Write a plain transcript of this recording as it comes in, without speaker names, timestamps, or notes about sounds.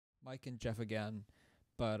Mike and Jeff again,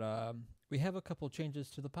 but we have a couple changes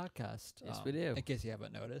to the podcast. Yes, we do. In case you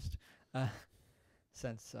haven't noticed,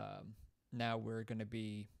 since now we're going to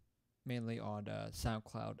be mainly on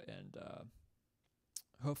SoundCloud and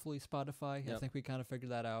hopefully Spotify. Yep. I think we kind of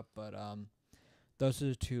figured that out, but those are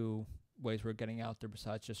the two ways we're getting out there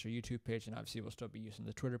besides just our YouTube page, and obviously we'll still be using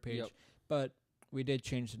the Twitter page. Yep. But we did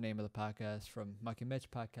change the name of the podcast from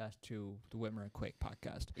MikeandMitchPodcast to the WitmerandQuake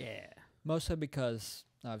Podcast. Yeah. Mostly because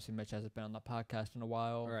obviously Mitch hasn't been on the podcast in a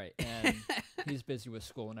while. Right. And he's busy with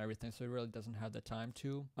school and everything, so he really doesn't have the time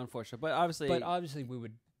to. Unfortunate. But obviously we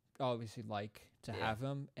would obviously like to have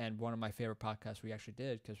him. And one of my favorite podcasts we actually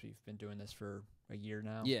did, because we've been doing this for a year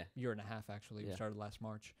now. Yeah. Year and a half, actually. Yeah. We started last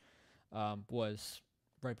March. Was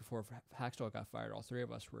right before Hackstall got fired. All three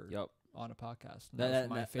of us were on a podcast. That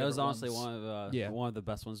was honestly one of the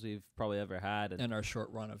best ones we've probably ever had. In our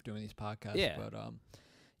short run of doing these podcasts. Yeah. But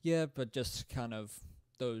but just kind of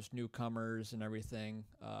those newcomers and everything.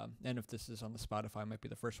 And if this is on the Spotify, it might be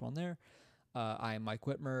the first one there. I am Mike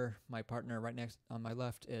Witmer. My partner right next on my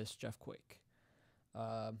left is Jeff Quake.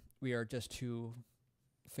 We are just two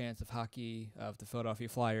fans of hockey, of the Philadelphia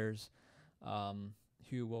Flyers,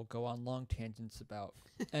 who will go on long tangents about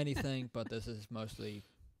anything, but this is mostly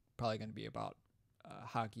probably going to be about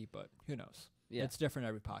hockey, but who knows? Yeah. It's different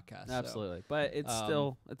every podcast. Absolutely. So, but it's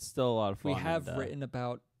still a lot of fun. We have written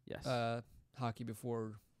about yes. Hockey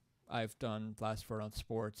before. I've done Last Word on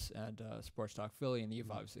Sports and Sports Talk Philly, and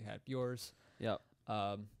you've obviously had yours. Yep.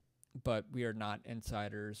 But we are not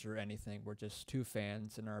insiders or anything. We're just two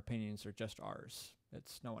fans, and our opinions are just ours.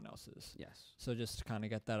 It's no one else's. Yes. So just to kind of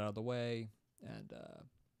get that out of the way. And,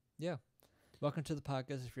 welcome to the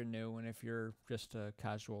podcast if you're new, and if you're just a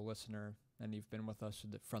casual listener and you've been with us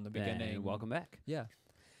from the beginning. Welcome back. Yeah.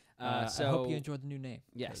 So I hope you enjoyed the new name.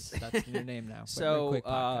 Yes. That's the new name now. So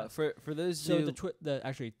for those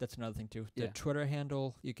actually that's another thing too. The Twitter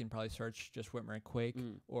handle, you can probably search just Witmer and Quake,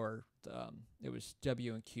 or it was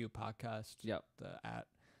W&Q Podcast. Yep.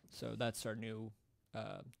 So that's our new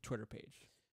Twitter page.